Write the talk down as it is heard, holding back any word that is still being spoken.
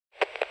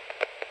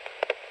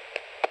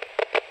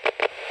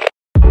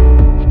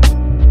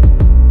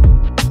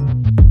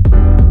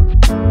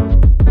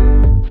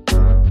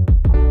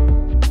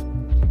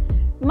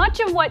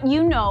what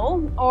you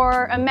know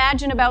or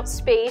imagine about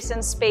space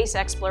and space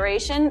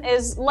exploration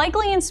is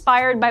likely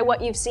inspired by what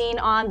you've seen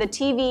on the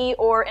TV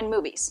or in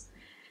movies,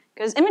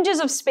 because images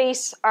of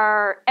space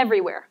are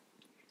everywhere.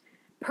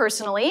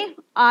 Personally,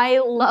 I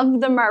love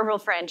the Marvel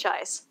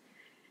franchise.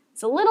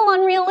 It's a little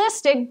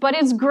unrealistic, but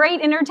it's great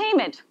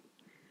entertainment.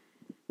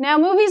 Now,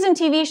 movies and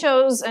TV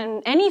shows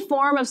and any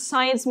form of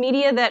science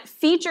media that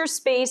feature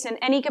space in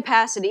any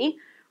capacity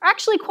are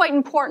actually quite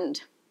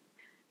important,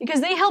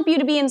 because they help you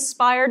to be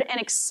inspired and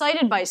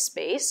excited by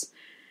space,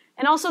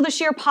 and also the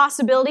sheer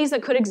possibilities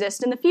that could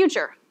exist in the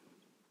future.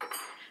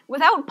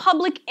 Without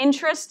public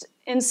interest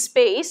in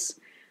space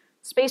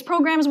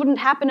programs wouldn't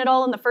happen at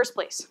all in the first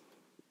place.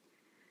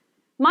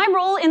 My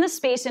role in the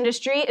space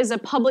industry is a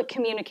public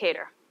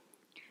communicator.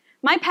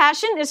 My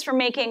passion is for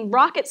making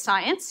rocket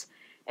science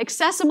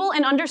accessible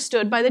and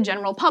understood by the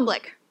general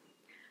public.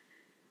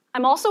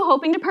 I'm also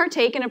hoping to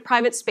partake in a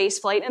private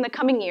spaceflight in the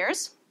coming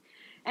years,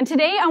 and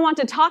today I want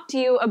to talk to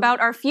you about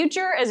our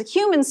future as a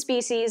human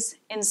species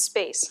in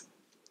space.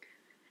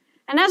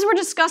 And as we're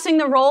discussing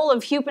the role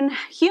of human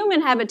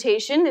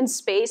habitation in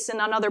space and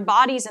on other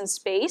bodies in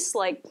space,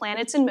 like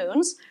planets and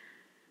moons,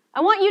 I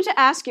want you to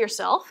ask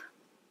yourself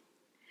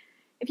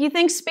if you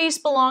think space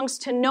belongs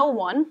to no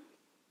one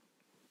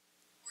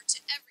or to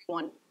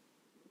everyone.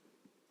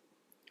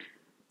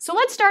 So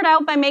let's start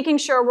out by making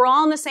sure we're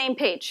all on the same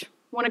page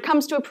when it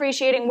comes to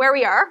appreciating where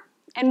we are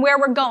and where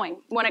we're going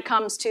when it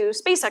comes to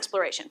space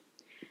exploration.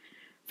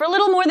 For a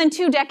little more than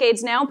 2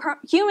 decades now,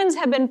 humans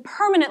have been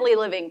permanently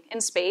living in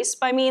space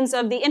by means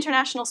of the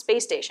International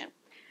Space Station.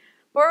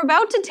 But we're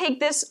about to take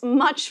this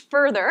much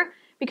further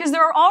because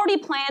there are already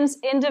plans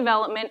in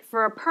development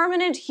for a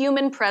permanent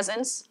human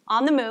presence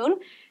on the moon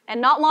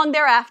and not long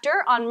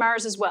thereafter on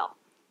Mars as well.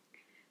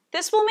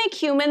 This will make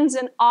humans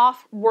an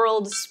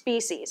off-world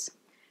species.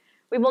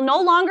 We will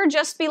no longer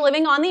just be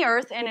living on the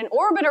Earth and in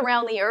orbit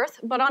around the Earth,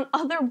 but on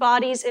other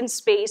bodies in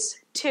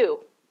space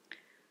too.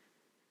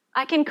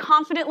 I can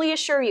confidently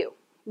assure you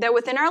that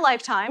within our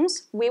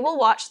lifetimes, we will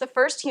watch the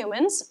first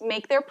humans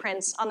make their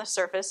prints on the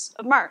surface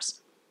of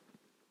Mars.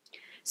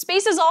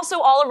 Space is also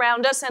all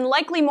around us and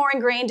likely more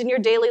ingrained in your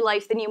daily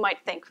life than you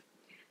might think.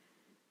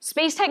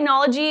 Space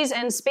technologies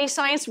and space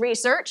science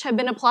research have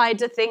been applied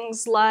to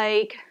things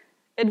like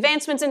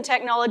advancements in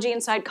technology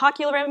inside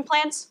cochlear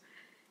implants,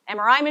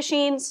 MRI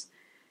machines,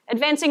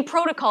 advancing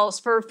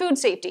protocols for food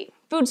safety,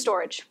 food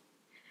storage.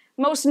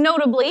 Most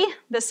notably,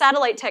 the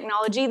satellite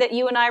technology that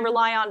you and I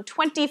rely on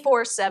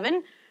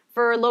 24/7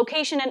 for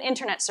location and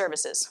internet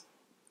services.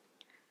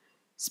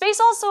 Space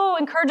also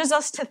encourages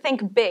us to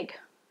think big.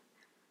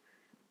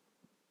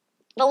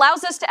 It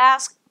allows us to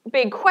ask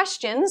big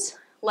questions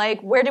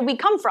like, where did we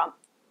come from?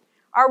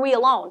 Are we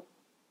alone?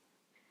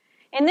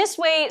 In this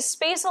way,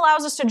 space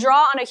allows us to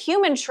draw on a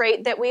human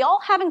trait that we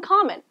all have in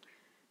common,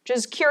 which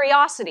is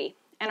curiosity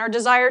and our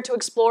desire to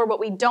explore what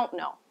we don't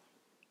know.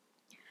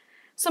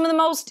 Some of the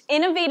most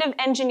innovative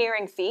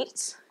engineering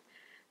feats,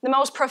 the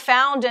most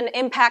profound and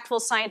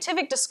impactful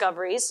scientific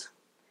discoveries,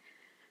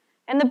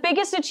 and the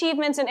biggest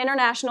achievements in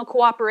international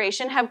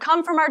cooperation have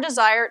come from our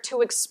desire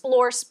to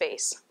explore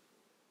space.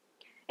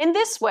 In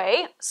this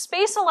way,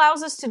 space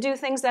allows us to do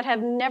things that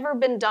have never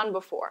been done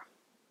before,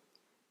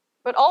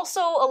 but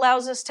also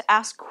allows us to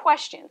ask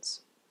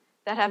questions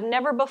that have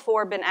never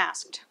before been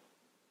asked.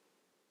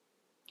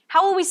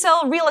 How will we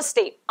sell real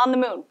estate on the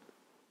moon?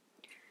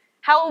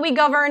 How will we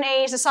govern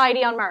a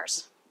society on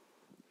Mars?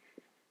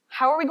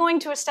 How are we going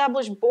to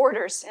establish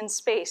borders in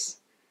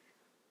space?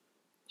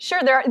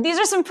 Sure, these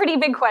are some pretty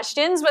big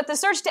questions, but the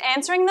search to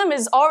answering them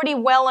is already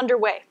well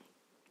underway.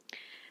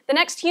 The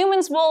next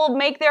humans will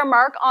make their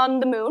mark on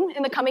the moon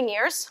in the coming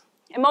years,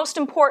 and most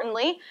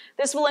importantly,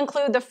 this will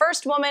include the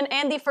first woman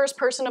and the first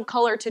person of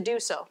color to do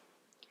so.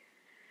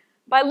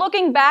 By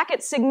looking back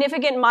at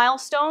significant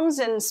milestones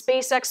in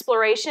space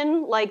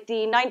exploration, like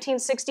the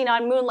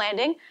 1969 moon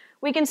landing,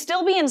 we can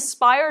still be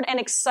inspired and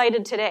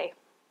excited today.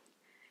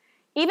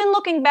 Even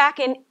looking back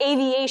in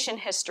aviation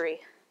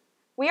history,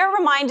 we are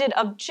reminded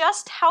of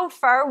just how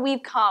far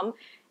we've come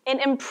in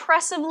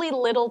impressively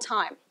little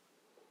time.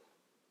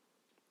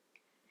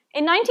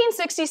 In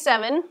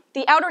 1967,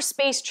 the Outer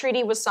Space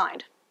Treaty was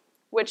signed,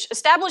 which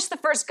established the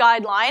first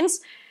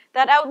guidelines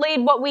that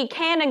outlaid what we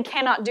can and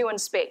cannot do in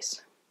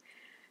space.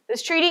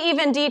 This treaty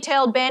even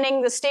detailed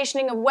banning the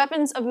stationing of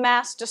weapons of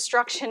mass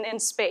destruction in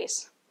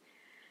space.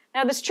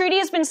 Now, this treaty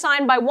has been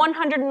signed by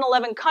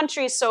 111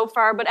 countries so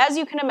far, but as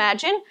you can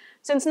imagine,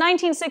 since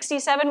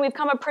 1967, we've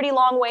come a pretty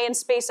long way in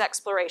space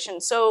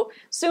exploration, so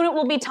soon it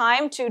will be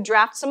time to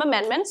draft some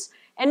amendments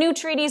and new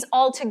treaties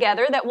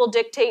altogether that will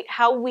dictate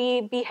how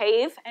we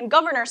behave and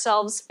govern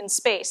ourselves in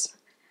space.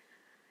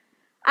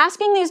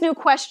 Asking these new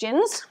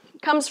questions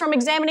comes from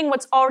examining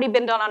what's already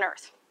been done on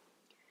Earth.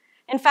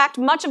 In fact,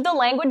 much of the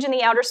language in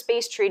the Outer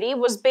Space Treaty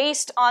was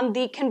based on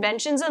the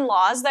conventions and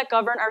laws that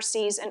govern our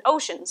seas and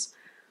oceans.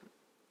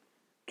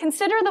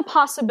 Consider the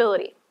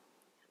possibility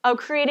of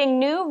creating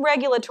new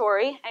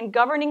regulatory and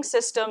governing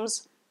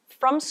systems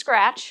from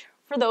scratch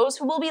for those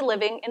who will be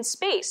living in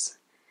space.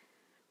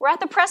 We're at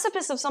the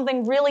precipice of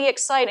something really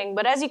exciting,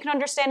 but as you can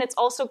understand, it's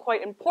also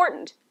quite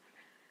important.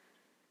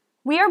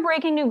 We are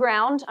breaking new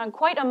ground on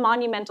quite a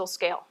monumental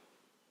scale.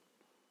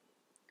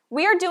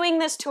 We are doing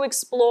this to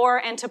explore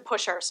and to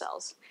push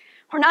ourselves.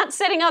 We're not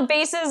setting up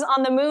bases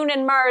on the moon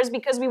and Mars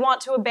because we want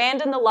to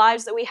abandon the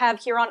lives that we have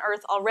here on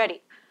Earth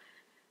already.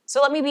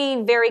 So let me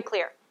be very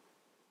clear.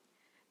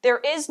 There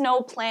is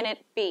no planet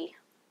B.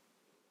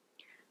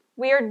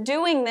 We are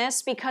doing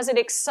this because it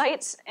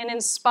excites and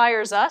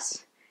inspires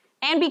us,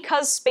 and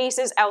because space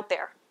is out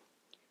there.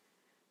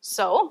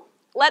 So,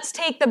 let's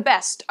take the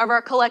best of our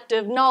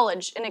collective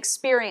knowledge and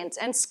experience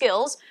and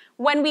skills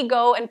when we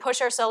go and push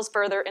ourselves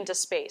further into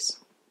space.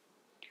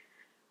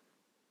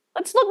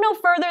 Let's look no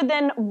further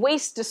than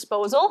waste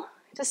disposal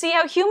to see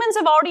how humans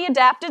have already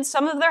adapted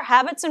some of their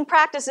habits and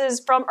practices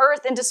from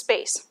Earth into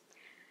space.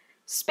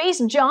 Space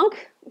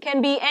junk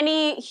can be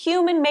any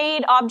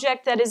human-made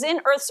object that is in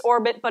Earth's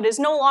orbit but is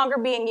no longer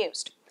being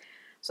used.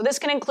 So this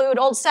can include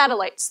old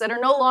satellites that are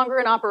no longer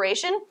in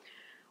operation,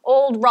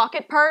 old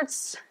rocket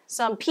parts,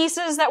 some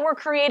pieces that were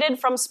created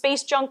from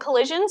space junk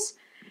collisions.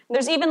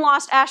 There's even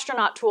lost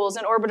astronaut tools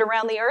in orbit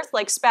around the Earth,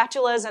 like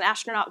spatulas and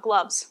astronaut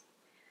gloves.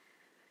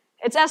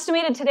 It's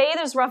estimated today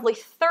there's roughly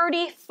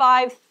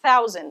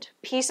 35,000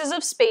 pieces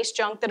of space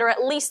junk that are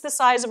at least the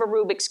size of a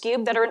Rubik's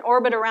Cube that are in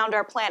orbit around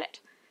our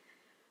planet.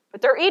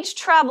 But they're each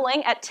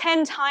traveling at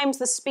 10 times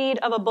the speed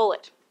of a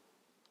bullet.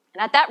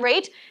 And at that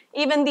rate,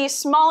 even the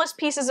smallest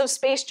pieces of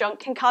space junk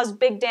can cause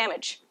big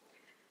damage.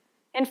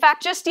 In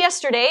fact, just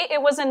yesterday, it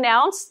was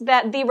announced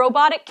that the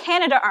robotic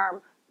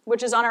Canadarm,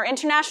 which is on our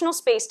International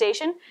Space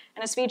Station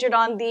and is featured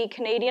on the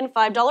Canadian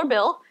 $5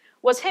 bill,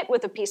 was hit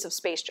with a piece of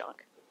space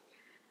junk.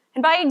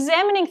 And by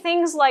examining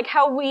things like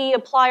how we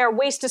apply our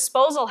waste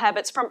disposal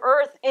habits from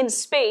Earth in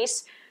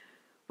space,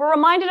 we're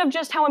reminded of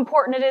just how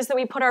important it is that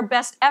we put our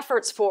best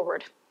efforts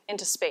forward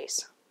into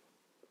space.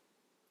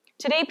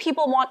 Today,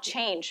 people want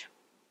change.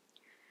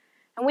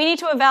 And we need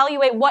to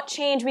evaluate what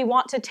change we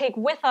want to take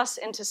with us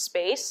into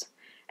space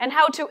and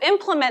how to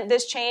implement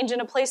this change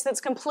in a place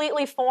that's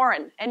completely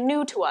foreign and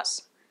new to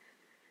us.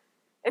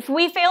 If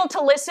we fail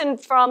to listen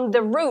from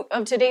the root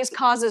of today's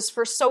causes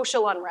for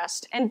social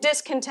unrest and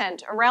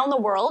discontent around the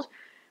world,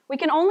 we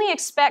can only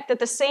expect that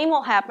the same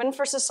will happen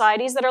for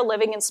societies that are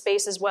living in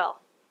space as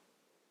well.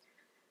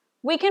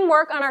 We can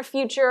work on our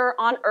future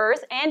on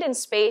Earth and in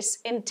space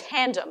in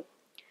tandem,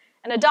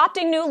 and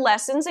adopting new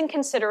lessons and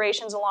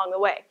considerations along the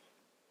way.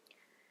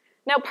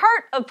 Now,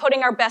 part of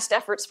putting our best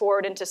efforts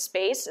forward into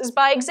space is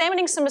by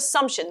examining some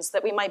assumptions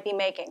that we might be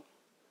making.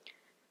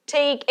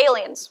 Take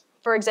aliens,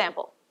 for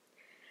example.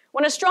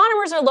 When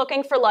astronomers are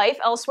looking for life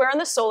elsewhere in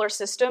the solar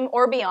system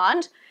or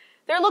beyond,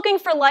 they're looking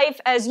for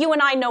life as you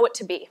and I know it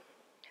to be.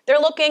 They're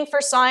looking for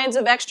signs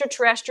of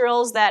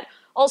extraterrestrials that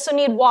also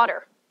need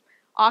water,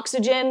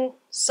 oxygen,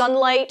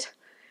 sunlight,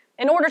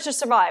 in order to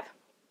survive.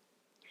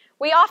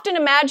 We often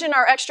imagine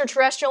our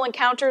extraterrestrial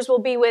encounters will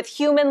be with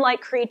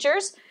human-like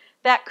creatures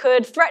that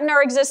could threaten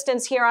our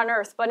existence here on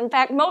Earth, but in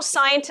fact, most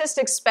scientists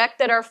expect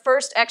that our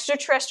first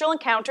extraterrestrial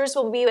encounters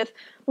will be with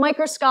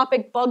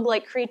microscopic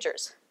bug-like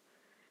creatures.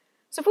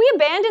 So if we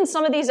abandon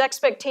some of these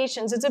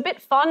expectations, it's a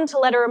bit fun to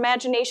let our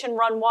imagination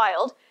run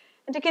wild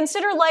and to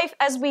consider life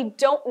as we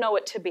don't know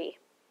it to be.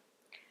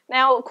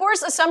 Now, of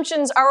course,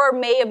 assumptions are our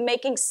way of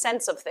making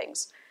sense of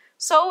things.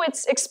 So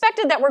it's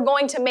expected that we're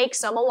going to make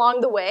some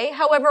along the way.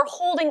 However,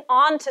 holding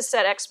on to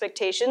set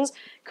expectations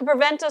could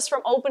prevent us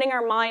from opening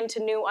our mind to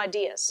new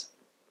ideas.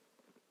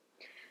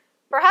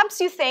 Perhaps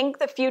you think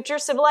the future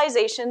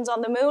civilizations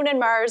on the moon and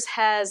Mars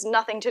has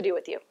nothing to do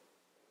with you.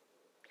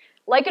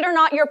 Like it or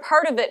not, you're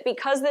part of it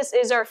because this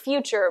is our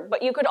future,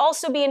 but you could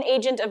also be an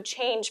agent of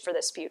change for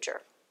this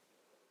future.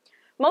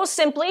 Most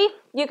simply,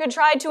 you could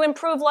try to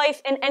improve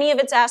life in any of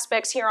its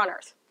aspects here on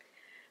Earth.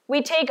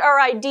 We take our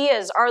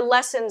ideas, our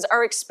lessons,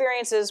 our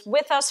experiences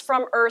with us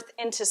from Earth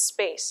into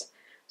space.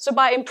 So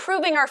by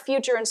improving our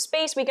future in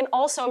space, we can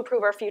also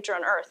improve our future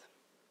on Earth.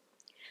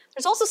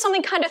 There's also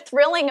something kind of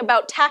thrilling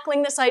about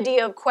tackling this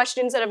idea of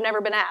questions that have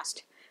never been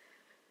asked.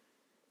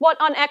 What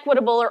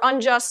unequitable or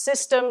unjust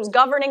systems,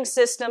 governing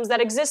systems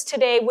that exist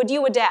today would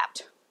you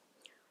adapt?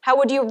 How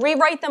would you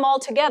rewrite them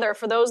altogether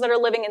for those that are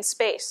living in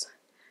space?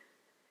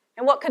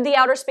 And what could the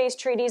outer space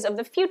treaties of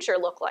the future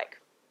look like?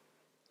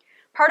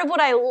 Part of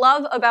what I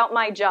love about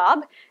my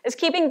job is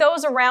keeping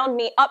those around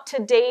me up to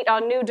date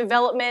on new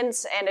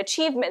developments and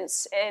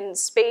achievements in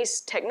space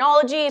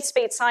technology,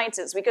 space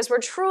sciences, because we're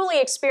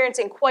truly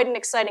experiencing quite an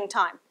exciting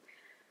time.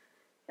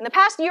 In the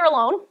past year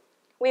alone,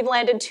 we've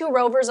landed 2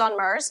 rovers on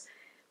Mars.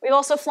 We've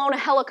also flown a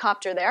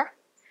helicopter there.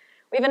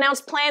 We've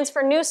announced plans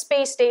for new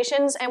space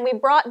stations, and we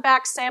brought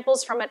back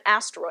samples from an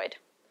asteroid.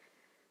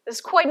 This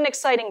is quite an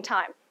exciting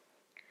time.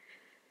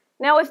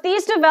 Now, if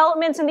these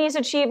developments and these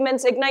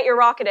achievements ignite your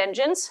rocket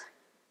engines,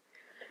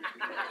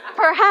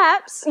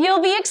 perhaps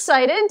you'll be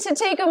excited to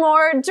take a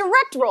more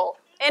direct role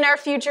in our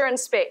future in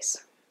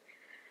space.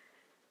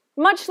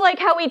 Much like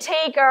how we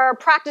take our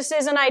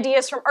practices and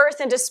ideas from Earth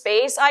into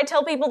space, I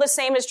tell people the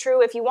same is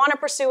true if you want to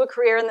pursue a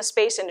career in the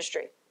space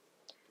industry.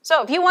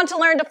 So if you want to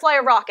learn to fly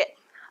a rocket,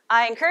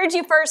 I encourage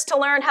you first to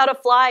learn how to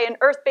fly an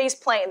Earth-based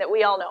plane that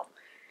we all know.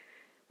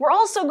 We're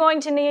also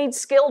going to need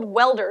skilled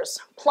welders,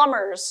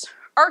 plumbers,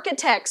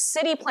 architects,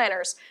 city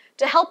planners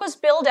to help us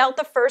build out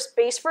the first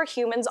base for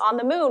humans on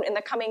the moon in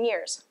the coming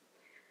years.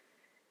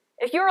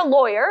 If you're a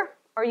lawyer,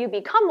 or you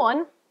become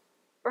one,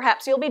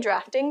 perhaps you'll be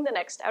drafting the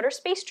next outer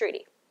space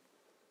treaty.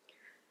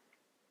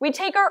 We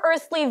take our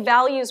earthly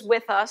values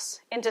with us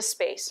into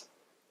space.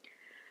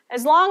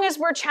 As long as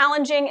we're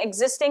challenging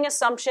existing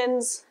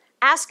assumptions,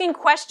 asking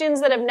questions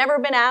that have never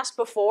been asked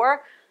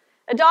before,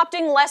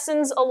 adopting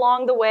lessons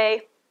along the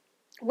way,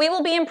 we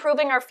will be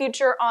improving our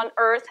future on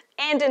Earth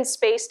and in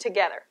space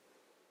together.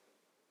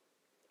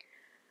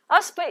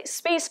 Us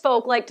space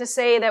folk like to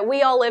say that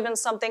we all live in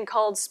something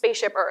called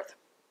Spaceship Earth.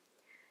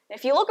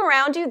 If you look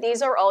around you,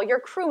 these are all your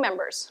crew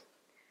members.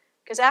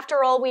 Because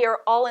after all, we are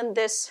all in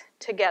this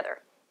together.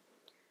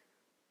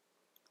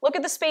 Look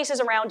at the spaces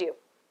around you.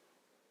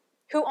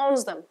 Who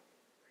owns them?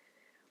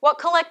 What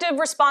collective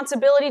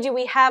responsibility do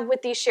we have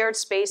with these shared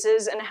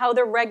spaces and how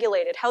they're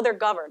regulated, how they're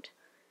governed?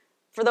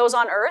 For those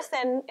on Earth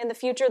and in the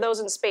future, those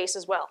in space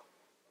as well.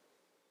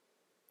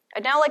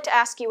 I'd now like to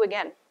ask you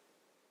again.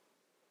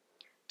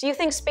 Do you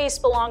think space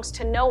belongs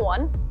to no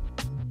one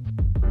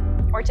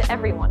or to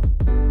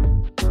everyone?